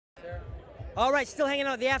All right, still hanging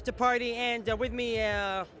out at the after party, and with me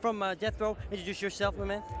from Death Row. Introduce yourself, my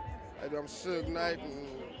man. I'm Suge Knight and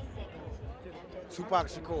Tupac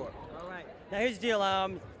Shakur. All right. Now here's the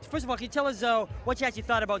deal. First of all, can you tell us what you actually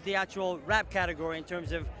thought about the actual rap category in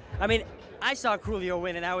terms of? I mean, I saw Coolio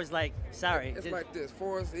win, and I was like, sorry. It's like this.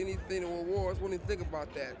 For us, anything in awards, wouldn't even think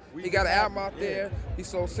about that. We he got an album out yeah. there. He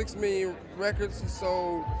sold 6 million records. He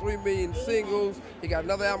sold 3 million singles. He got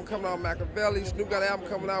another album coming out, Makaveli. Snoop got an album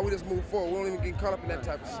coming out. We just move forward. We don't even get caught up in that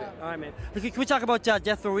type of shit. All right, man. Can we talk about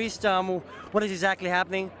Death Row East? What is exactly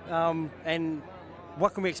happening, and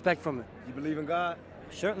what can we expect from it? You believe in God?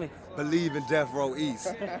 Certainly. Believe in Death Row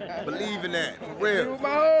East. Believe in that, for real. My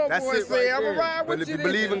homeboy That's it say, right I'ma there. ride with But if you you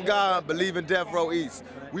believe in God, believe in Death Row East.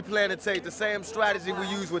 We plan to take the same strategy we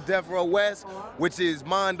use with Death Row West, which is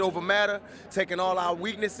mind over matter, taking all our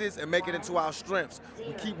weaknesses and making it into our strengths.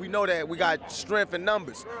 We know that we got strength in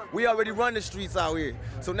numbers. We already run the streets out here.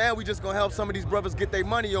 So now we just gonna help some of these brothers get their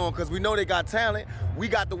money on because we know they got talent. We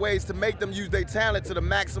got the ways to make them use their talent to the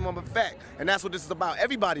maximum effect. And that's what this is about.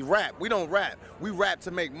 Everybody rap. We don't rap. We rap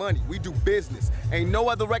to make money. We do business. Ain't no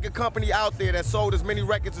other record company out there that sold as many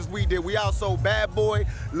records as we did. We outsold Bad Boy,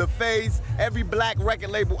 LaFaze, every black record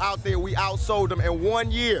label out there, we outsold them in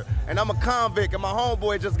 1 year. And I'm a convict and my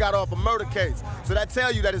homeboy just got off a murder case. So that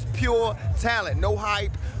tell you that it's pure talent, no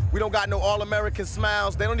hype. We don't got no all-American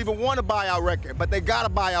smiles. They don't even want to buy our record, but they gotta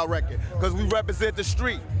buy our record because we represent the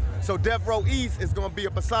street. So Death Row East is gonna be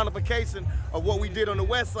a personification of what we did on the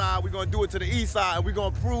west side. We're gonna do it to the east side, and we're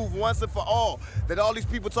gonna prove once and for all that all these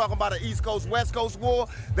people talking about an East Coast, West Coast war,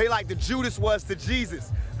 they like the Judas was to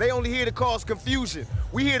Jesus. They only here to cause confusion.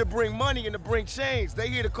 We here to bring money and to bring change. They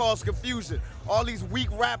here to cause confusion. All these weak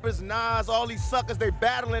rappers, Nas, all these suckers, they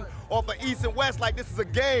battling off of East and West like this is a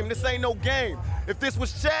game. This ain't no game. If this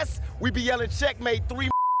was chess, we'd be yelling checkmate 3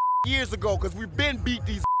 years ago, because we've been beat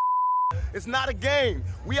these. It's not a game.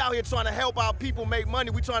 We out here trying to help our people make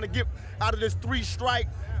money. We trying to get out of this 3-strike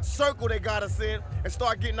circle they got us in and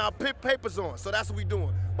start getting our papers on. So that's what we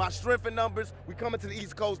doing. By strength in numbers, we coming to the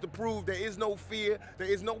East Coast to prove there is no fear, there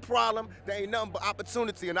is no problem, there ain't nothing but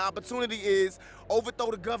opportunity. And the opportunity is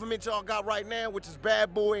overthrow the government y'all got right now, which is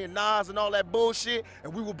Bad Boy and Nas and all that bullshit,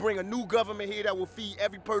 and we will bring a new government here that will feed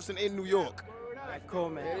every person in New York. All right, cool,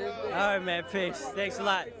 man. All right, man. Peace. Thanks a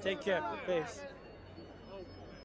lot. Take care. Peace.